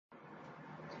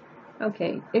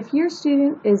Okay, if your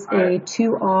student is a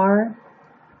 2R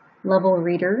level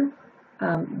reader,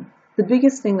 the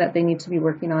biggest thing that they need to be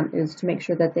working on is to make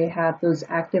sure that they have those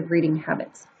active reading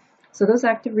habits. So those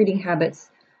active reading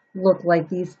habits look like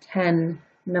these 10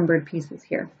 numbered pieces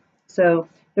here. So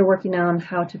they're working on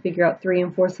how to figure out 3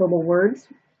 and 4 syllable words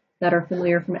that are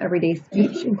familiar from everyday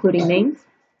speech, including names.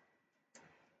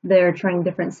 They're trying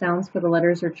different sounds for the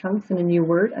letters or chunks in a new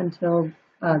word until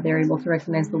they're able to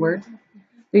recognize the word.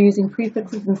 They're using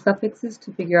prefixes and suffixes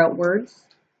to figure out words,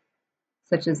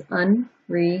 such as un,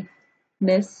 re,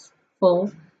 miss,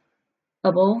 full,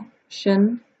 able,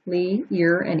 shun, lee,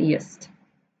 ear, and east,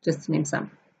 just to name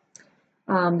some.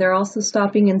 They're also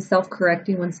stopping and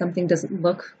self-correcting when something doesn't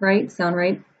look right, sound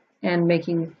right, and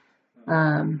making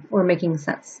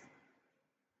sense.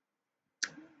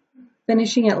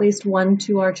 Finishing at least 1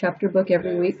 2-hour chapter book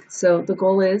every week. So the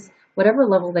goal is, whatever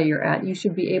level that you're at, you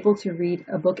should be able to read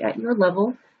a book at your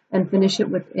level and finish it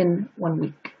within 1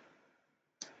 week.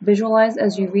 Visualize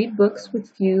as you read books with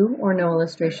few or no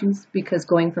illustrations, because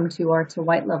going from 2R to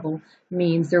white level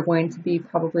means there are going to be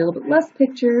probably a little bit less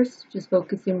pictures, just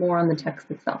focusing more on the text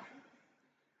itself.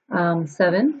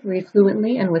 7, read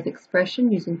fluently and with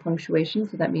expression using punctuation.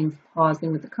 So that means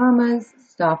pausing with the commas,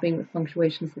 stopping with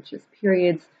punctuation such as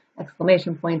periods,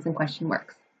 exclamation points, and question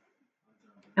marks.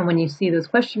 And when you see those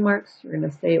question marks, you're going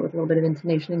to say it with a little bit of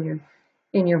intonation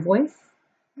in your voice.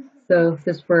 So if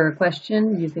this were a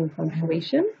question, using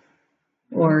punctuation,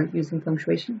 or using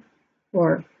punctuation,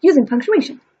 or using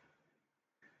punctuation.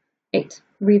 8,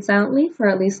 read silently for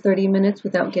at least 30 minutes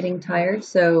without getting tired.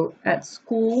 So at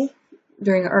school,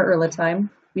 during our IRLA time,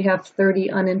 we have 30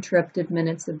 uninterrupted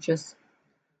minutes of just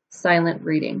silent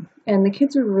reading. And the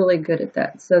kids are really good at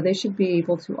that. So they should be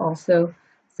able to also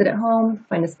sit at home,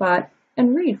 find a spot,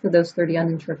 and read for those 30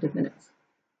 uninterrupted minutes.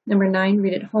 Number 9,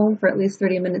 read at home for at least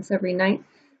 30 minutes every night.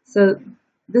 So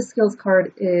this skills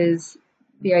card is,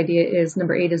 the idea is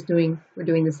number 8 is we're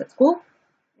doing this at school,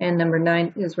 and number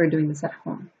 9 is we're doing this at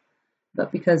home.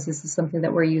 But because this is something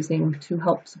that we're using to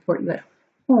help support you at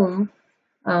home,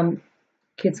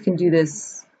 kids can do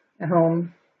this at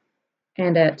home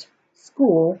and at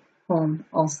school, home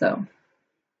also.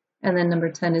 And then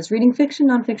number 10 is reading fiction,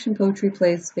 nonfiction, poetry,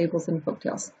 plays, fables, and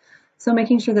folktales. So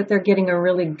making sure that they're getting a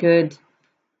really good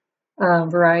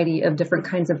variety of different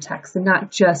kinds of texts, and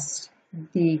not just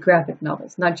the graphic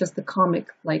novels, not just the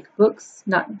comic-like books,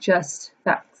 not just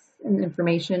facts and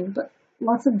information, but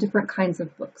lots of different kinds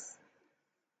of books.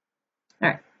 All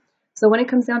right. So when it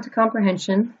comes down to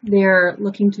comprehension, they're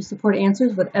looking to support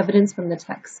answers with evidence from the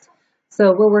text.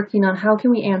 So we're working on how can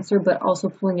we answer, but also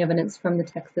pulling evidence from the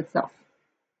text itself.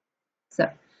 So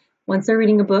once they're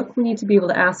reading a book, we need to be able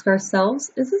to ask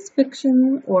ourselves, is this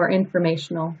fiction or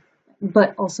informational?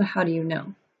 But also, how do you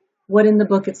know? What in the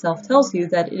book itself tells you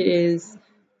that it is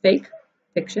fake,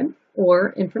 fiction,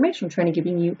 or informational, trying to give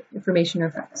you information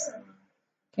or facts.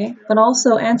 Okay, but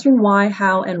also answering why,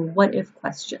 how, and what if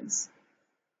questions.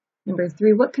 Number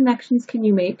 3, what connections can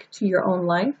you make to your own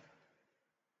life?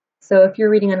 So if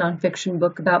you're reading a nonfiction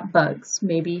book about bugs,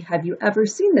 maybe, have you ever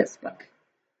seen this book?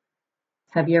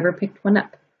 Have you ever picked one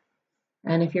up?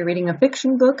 And if you're reading a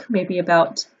fiction book, maybe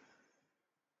about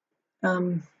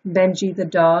Benji the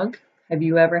dog, have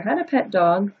you ever had a pet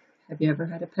dog? Have you ever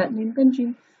had a pet named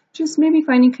Benji? Just maybe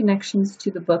finding connections to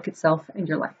the book itself and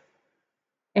your life.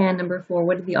 And number 4,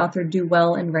 what did the author do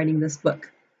well in writing this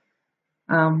book?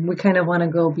 We kind of want to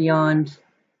go beyond,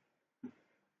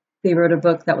 they wrote a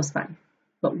book that was fun,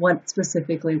 but what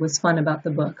specifically was fun about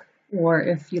the book? Or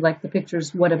if you like the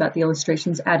pictures, what about the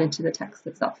illustrations added to the text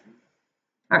itself?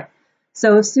 All right,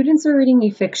 so if students are reading a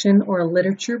fiction or a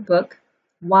literature book,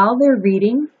 while they're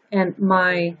reading, and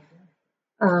my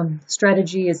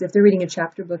strategy is if they're reading a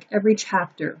chapter book, every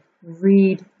chapter,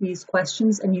 read these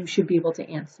questions and you should be able to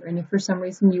answer. And if for some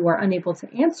reason you are unable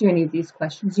to answer any of these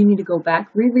questions, you need to go back,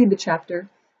 reread the chapter,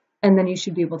 and then you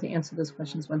should be able to answer those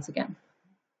questions once again.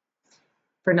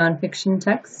 For nonfiction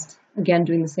text, again,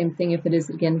 doing the same thing if it is,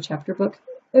 again, a chapter book.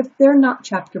 If they're not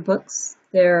chapter books,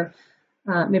 they're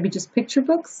maybe just picture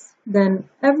books, then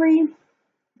every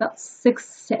about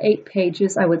 6 to 8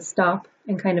 pages, I would stop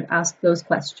and kind of ask these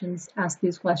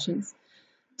questions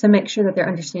to make sure that they're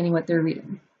understanding what they're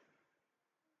reading.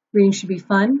 Reading should be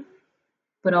fun,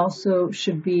 but also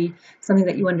should be something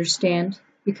that you understand,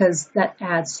 because that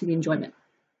adds to the enjoyment.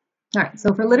 All right,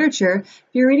 so for literature, if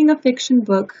you're reading a fiction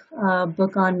book,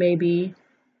 book on maybe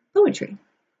poetry,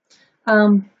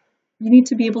 you need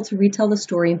to be able to retell the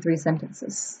story in 3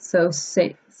 sentences. So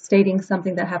stating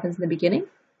something that happens in the beginning,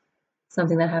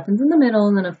 something that happens in the middle,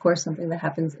 and then of course something that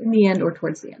happens in the end or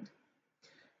towards the end.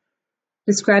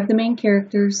 Describe the main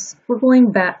characters. We're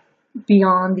going back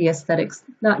beyond the aesthetics,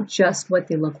 not just what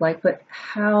they look like, but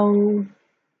how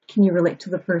can you relate to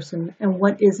the person and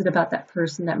what is it about that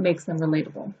person that makes them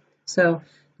relatable. So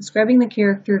describing the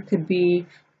character could be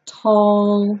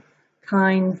tall,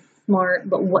 kind, smart,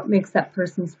 but what makes that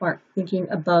person smart? Thinking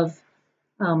above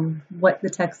what the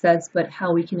text says, but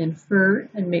how we can infer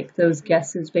and make those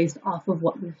guesses based off of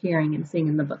what we're hearing and seeing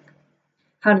in the book.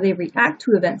 How do they react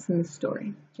to events in the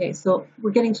story? Okay, so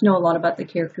we're getting to know a lot about the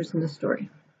characters in the story.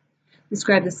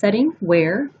 Describe the setting,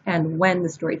 where, and when the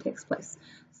story takes place.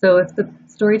 So if the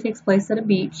story takes place at a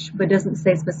beach, but doesn't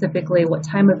say specifically what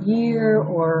time of year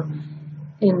or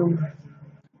in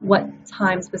what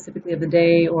time specifically of the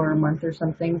day or month or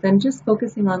something, then just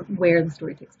focusing on where the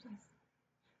story takes place.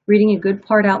 Reading a good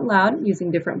part out loud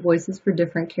using different voices for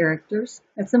different characters.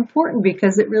 That's important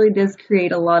because it really does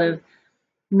create a lot of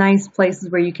nice places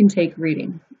where you can take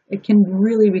reading. It can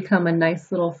really become a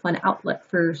nice little fun outlet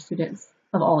for students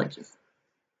of all ages.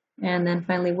 And then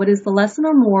finally, what is the lesson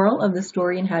or moral of the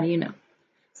story and how do you know?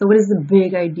 So what is the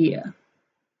big idea?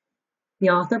 The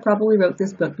author probably wrote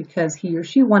this book because he or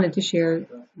she wanted to share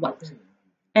what?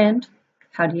 And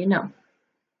how do you know?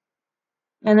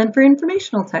 And then for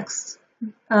informational texts,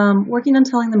 working on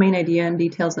telling the main idea and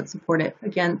details that support it.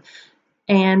 Again,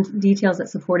 and details that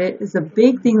support it is a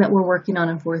big thing that we're working on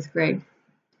in 4th grade.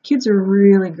 Kids are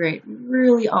really great,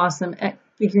 really awesome at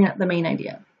figuring out the main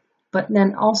idea, but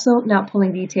then also now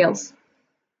pulling details.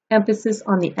 Emphasis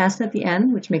on the S at the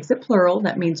end, which makes it plural.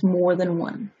 That means more than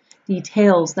one.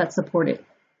 Details that support it.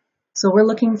 So we're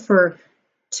looking for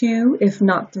 2, if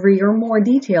not 3 or more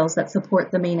details that support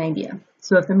the main idea.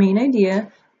 So if the main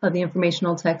idea of the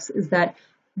informational text is that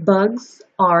bugs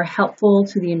are helpful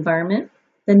to the environment,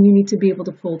 then you need to be able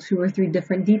to pull 2 or 3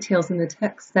 different details in the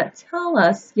text that tell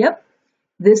us, yep,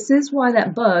 this is why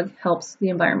that bug helps the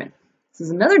environment. This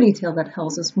is another detail that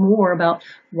tells us more about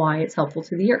why it's helpful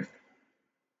to the earth.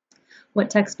 What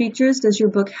text features does your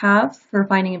book have for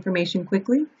finding information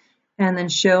quickly? And then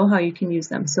show how you can use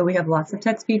them. So we have lots of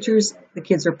text features. The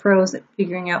kids are pros at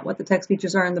figuring out what the text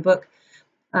features are in the book.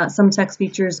 Some text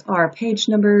features are page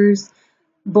numbers,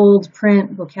 bold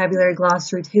print, vocabulary,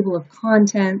 glossary, table of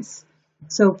contents.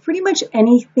 So pretty much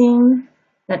anything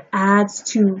that adds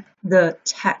to the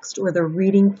text or the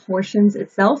reading portions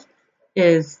itself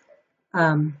is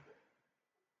a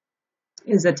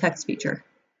text feature.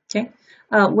 Okay.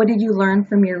 What did you learn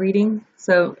from your reading?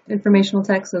 So informational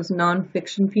text, those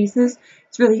nonfiction pieces,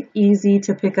 it's really easy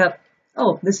to pick up,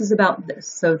 oh, this is about this.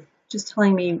 So just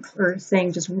telling me or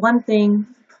saying just one thing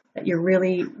that you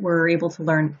really were able to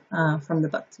learn from the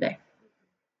book today.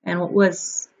 And what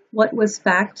was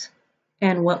fact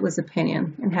and what was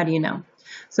opinion and how do you know?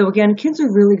 So again, kids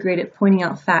are really great at pointing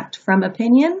out fact from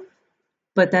opinion,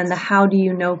 but then the how do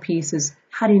you know piece is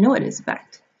how do you know it is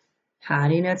fact? How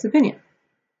do you know it's opinion?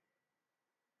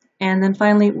 And then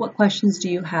finally, what questions do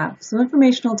you have? So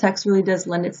informational text really does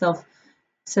lend itself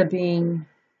to being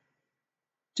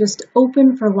just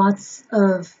open for lots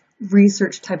of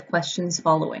research type questions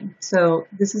following. So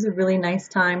this is a really nice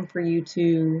time for you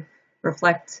to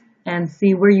reflect and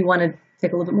see where you want to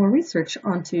take a little bit more research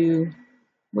onto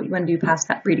what you want to do past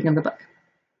that reading of the book.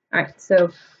 All right, so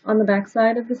on the back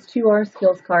side of this 2R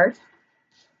skills card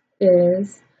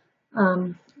is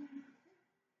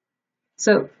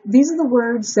so these are the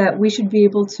words that we should be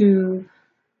able to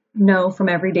know from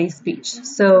everyday speech.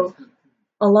 So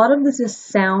a lot of this is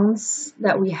sounds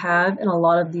that we have in a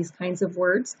lot of these kinds of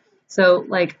words. So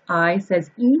like I says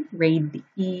E, read the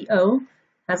E-O,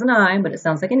 has an I, but it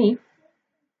sounds like an E.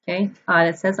 Okay,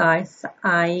 that says I,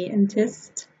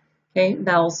 scientist. Okay,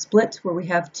 vowel split where we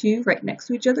have 2 right next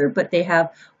to each other, but they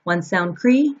have one sound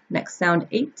Cree, next sound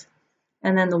 8.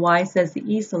 And then the Y says the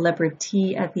E, so letter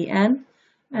T at the end.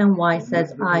 And Y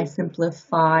says I,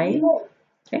 simplify.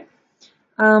 Okay,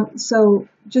 so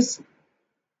just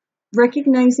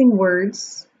recognizing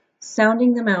words,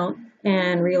 sounding them out,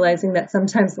 and realizing that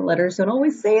sometimes the letters don't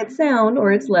always say its sound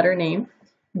or its letter name,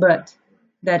 but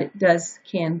that it does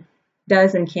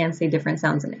and can say different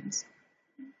sounds and names.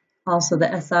 Also, the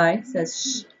SI says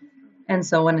sh, and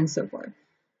so on and so forth.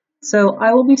 So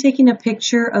I will be taking a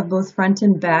picture of both front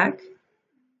and back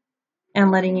and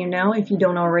letting you know, if you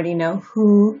don't already know,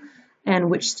 who and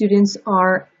which students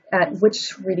are at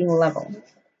which reading level.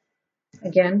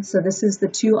 Again, so this is the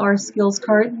 2R skills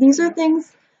card. These are things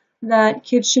that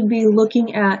kids should be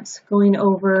looking at, going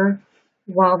over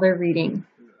while they're reading.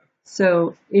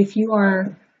 So if you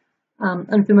are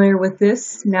unfamiliar with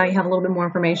this, now you have a little bit more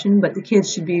information, but the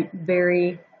kids should be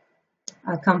very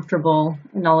comfortable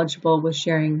and knowledgeable with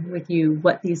sharing with you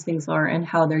what these things are and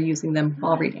how they're using them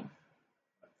while reading.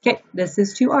 Okay, this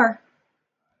is 2R.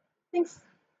 Thanks.